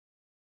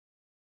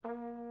Hey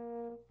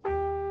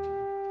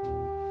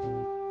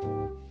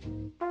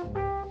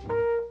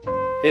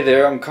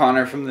there, I'm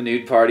Connor from the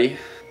Nude Party.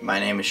 My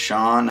name is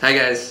Sean. Hi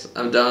guys,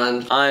 I'm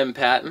Don. I'm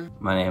Patton.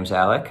 My name's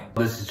Alec.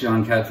 This is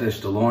John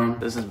Catfish DeLorme.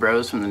 This is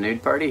Bros from the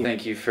Nude Party.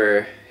 Thank you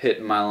for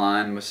hitting my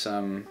line with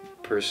some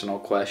personal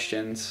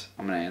questions.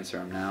 I'm gonna answer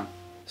them now.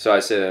 So I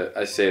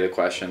say the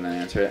question,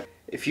 then answer it.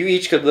 If you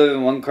each could live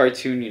in one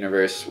cartoon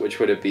universe, which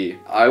would it be?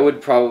 I would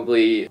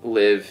probably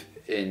live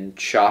in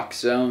Chalk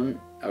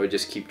Zone. I would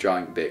just keep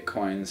drawing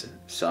Bitcoins,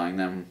 selling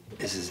them.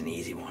 This is an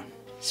easy one.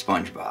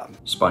 SpongeBob.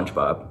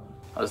 SpongeBob.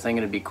 I was thinking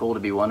it'd be cool to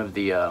be one of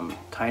the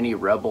tiny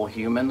rebel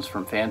humans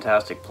from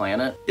Fantastic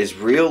Planet. Is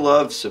real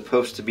love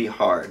supposed to be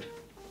hard?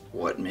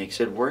 What makes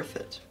it worth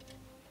it?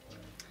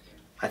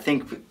 I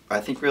think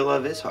real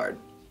love is hard.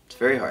 It's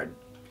very hard.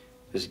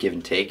 There's a give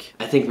and take.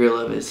 I think real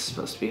love is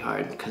supposed to be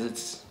hard because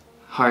it's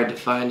hard to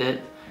find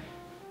it.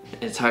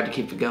 It's hard to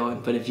keep it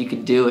going, but if you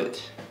can do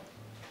it,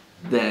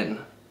 then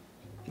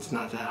it's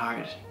not that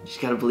hard. You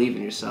just gotta believe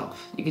in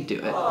yourself. You can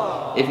do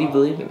it if you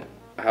believe in it.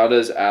 How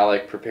does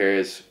Alec prepare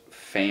his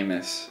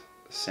famous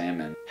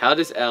salmon? How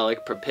does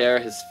Alec prepare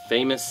his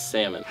famous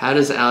salmon? How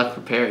does Alec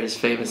prepare his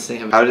famous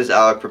salmon? How does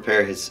Alec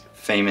prepare his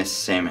famous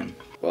salmon?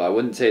 Well, I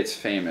wouldn't say it's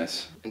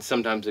famous. And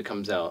sometimes it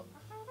comes out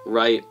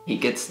right. He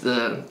gets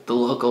the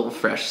local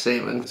fresh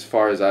salmon. As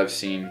far as I've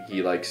seen,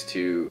 he likes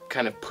to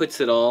Kind of puts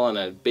it all on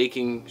a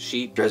baking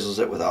sheet. Drizzles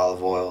it with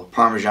olive oil,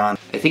 Parmesan.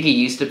 I think he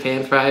used to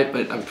pan fry it,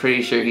 but I'm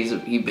pretty sure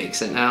he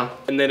bakes it now.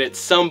 And then at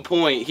some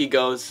point he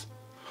goes,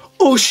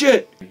 "Oh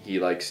shit!" He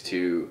likes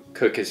to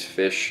cook his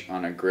fish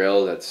on a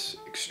grill that's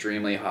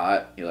extremely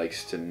hot. He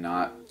likes to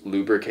not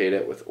lubricate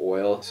it with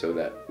oil so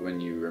that when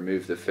you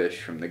remove the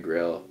fish from the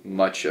grill,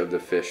 much of the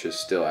fish is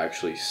still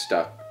actually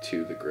stuck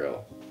to the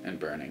grill and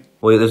burning.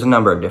 Well, there's a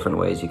number of different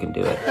ways you can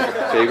do it.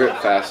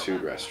 Favorite fast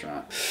food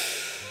restaurant?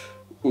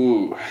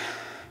 Ooh,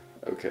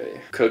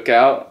 okay.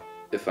 Cookout,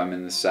 if I'm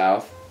in the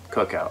South.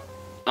 Cookout.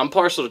 I'm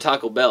partial to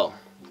Taco Bell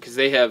because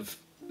they have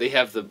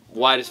the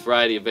widest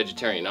variety of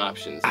vegetarian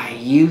options. I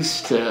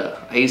used to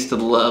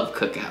love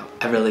Cookout.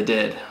 I really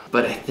did.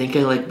 But I think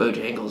I like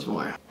Bojangles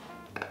more.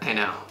 I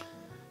know.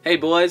 Hey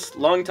boys,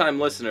 long time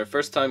listener,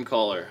 first time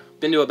caller.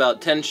 Been to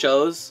about 10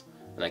 shows,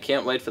 and I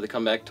can't wait for the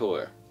comeback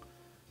tour.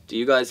 Do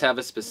you guys have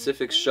a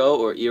specific show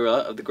or era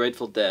of the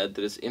Grateful Dead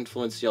that has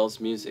influenced y'all's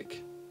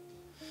music?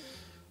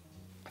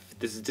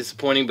 This is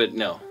disappointing, but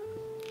no.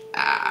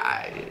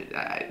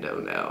 I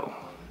don't know.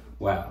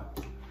 Wow.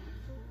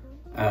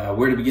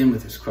 Where to begin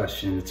with this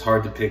question? It's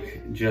hard to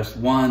pick just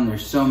one.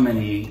 There's so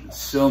many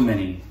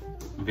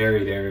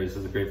varied eras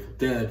of the Grateful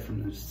Dead,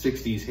 from the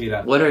 60s, Hate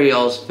Out. What are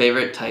y'all's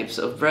favorite types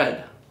of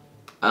bread?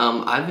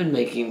 I've been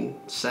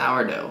making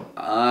sourdough.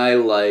 I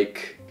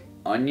like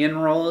onion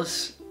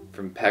rolls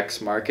from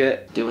Peck's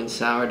Market. Doing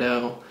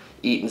sourdough,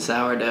 eating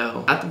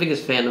sourdough. Not the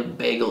biggest fan of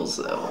bagels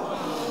though.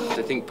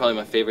 I think probably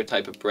my favorite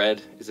type of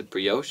bread is a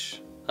brioche,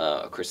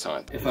 a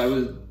croissant. If I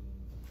would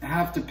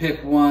have to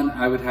pick one,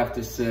 I would have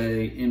to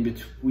say in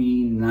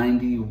between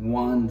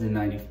 91 to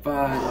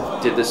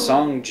 95. Did the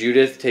song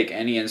Judith take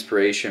any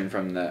inspiration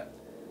from the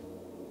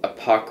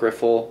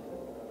apocryphal?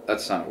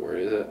 That's not a word,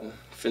 is it?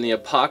 From the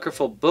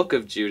apocryphal book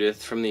of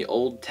Judith from the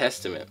Old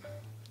Testament.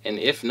 And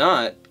if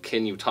not,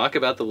 can you talk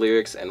about the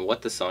lyrics and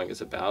what the song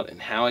is about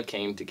and how it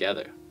came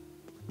together?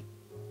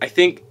 I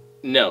think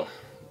no.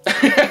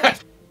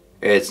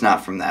 It's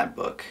not from that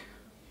book.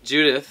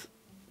 Judith,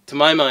 to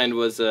my mind,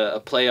 was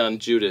a play on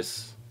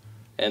Judas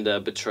and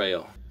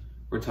betrayal.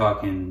 We're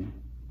talking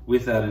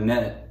Without a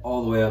Net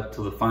all the way up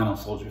to the final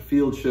Soldier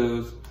Field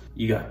shows.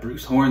 You got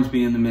Bruce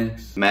Hornsby in the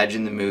mix.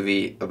 Imagine the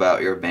movie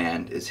about your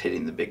band is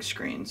hitting the big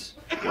screens.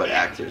 What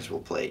actors will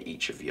play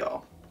each of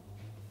y'all?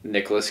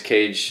 Nicolas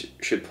Cage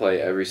should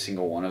play every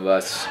single one of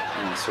us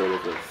in sort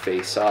of a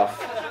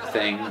face-off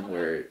thing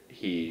where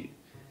he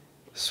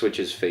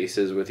switches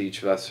faces with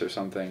each of us or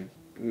something.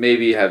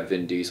 Maybe have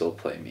Vin Diesel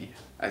play me.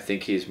 I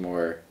think he's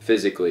more,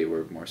 physically,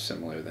 we're more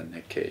similar than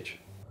Nick Cage.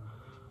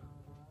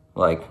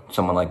 Like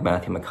someone like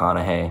Matthew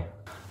McConaughey.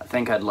 I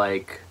think I'd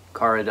like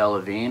Cara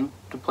Delevingne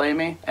to play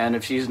me. And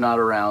if she's not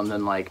around,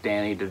 then like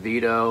Danny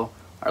DeVito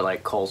or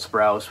like Cole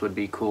Sprouse would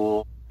be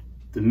cool.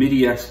 The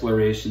MIDI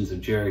explorations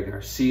of Jerry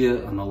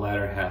Garcia on the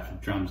latter half of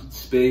Drums in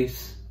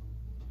Space.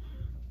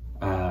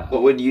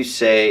 What would you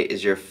say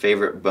is your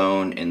favorite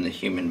bone in the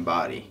human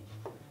body?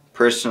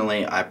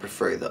 Personally, I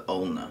prefer the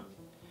ulna.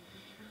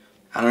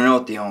 I don't know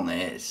what the ulna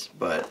is,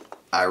 but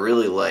I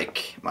really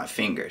like my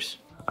fingers.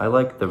 I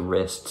like the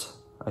wrists,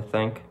 I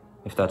think,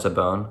 if that's a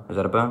bone. Is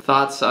that a bone?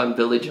 Thoughts on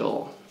Billy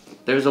Joel?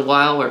 There was a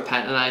while where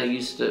Pat and I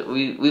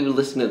we would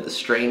listen to The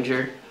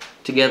Stranger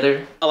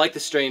together. I like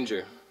The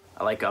Stranger.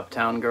 I like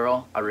Uptown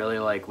Girl. I really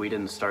like We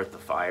Didn't Start the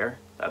Fire.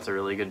 That's a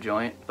really good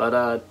joint. But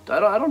I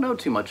don't know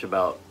too much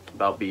about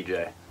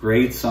BJ.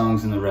 Great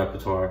songs in the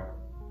repertoire.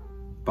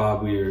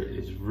 Bob Weir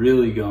is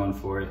really going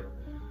for it.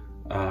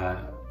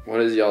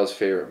 What is y'all's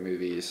favorite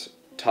movies?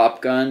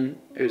 Top Gun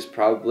is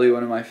probably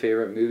one of my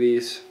favorite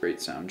movies. Great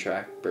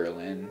soundtrack.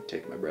 Berlin,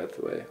 Take My Breath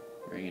Away.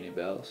 Ring any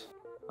bells?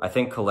 I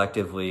think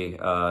collectively,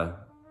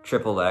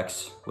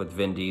 XXX with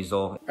Vin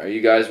Diesel. Are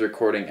you guys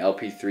recording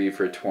LP3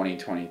 for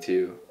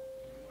 2022?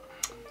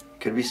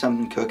 Could be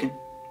something cooking,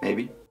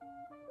 maybe.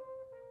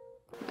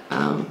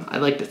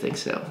 I'd like to think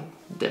so.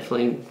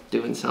 Definitely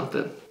doing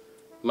something.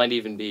 Might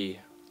even be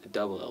a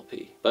double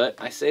LP. But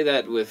I say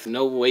that with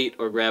no weight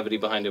or gravity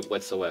behind it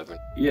whatsoever.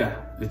 Yeah,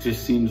 it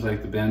just seems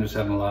like the band was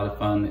having a lot of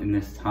fun in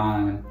this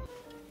time.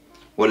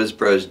 What is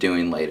Bros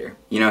doing later?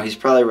 You know, he's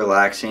probably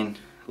relaxing,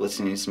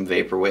 listening to some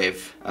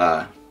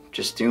vaporwave,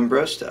 just doing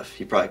bro stuff.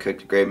 He probably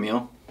cooked a great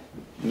meal.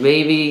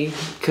 Maybe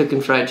cooking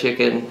fried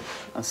chicken.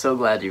 I'm so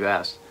glad you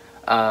asked.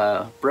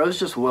 Bros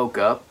just woke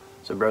up,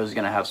 so Bros is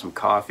gonna have some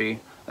coffee,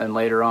 and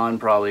later on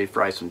probably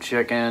fry some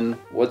chicken.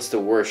 What's the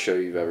worst show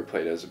you've ever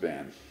played as a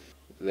band?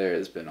 There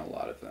has been a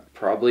lot of them.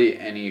 Probably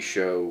any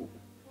show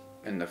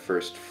in the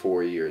first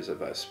 4 years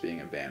of us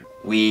being a band.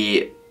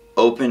 We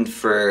opened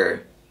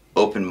for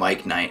open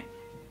mic night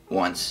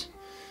once.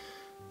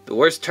 The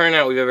worst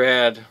turnout we've ever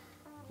had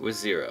was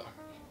 0.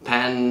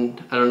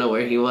 Patton, I don't know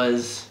where he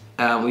was.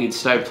 We'd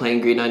start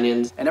playing Green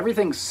Onions, And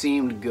everything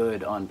seemed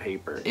good on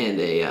paper. and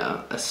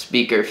a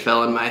speaker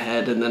fell in my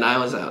head, and then I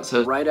was out.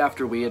 So Right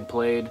after we had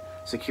played,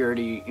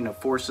 security,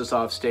 forced us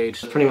off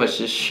stage. pretty much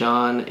just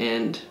Sean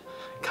and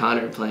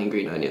Connor playing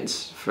Green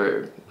Onions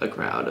for a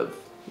crowd of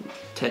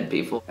 10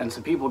 people. And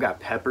some people got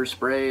pepper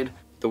sprayed.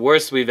 The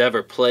worst we've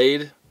ever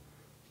played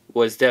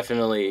was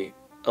definitely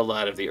a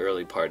lot of the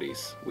early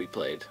parties we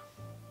played,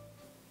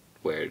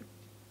 where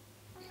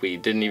we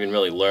didn't even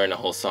really learn a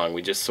whole song.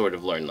 We just sort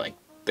of learned like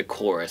the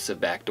chorus of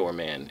Backdoor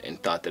Man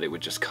and thought that it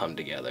would just come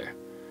together.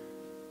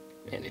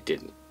 And it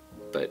didn't.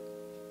 But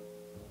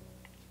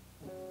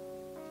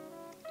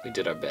we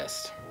did our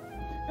best.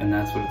 And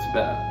that's what it's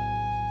about.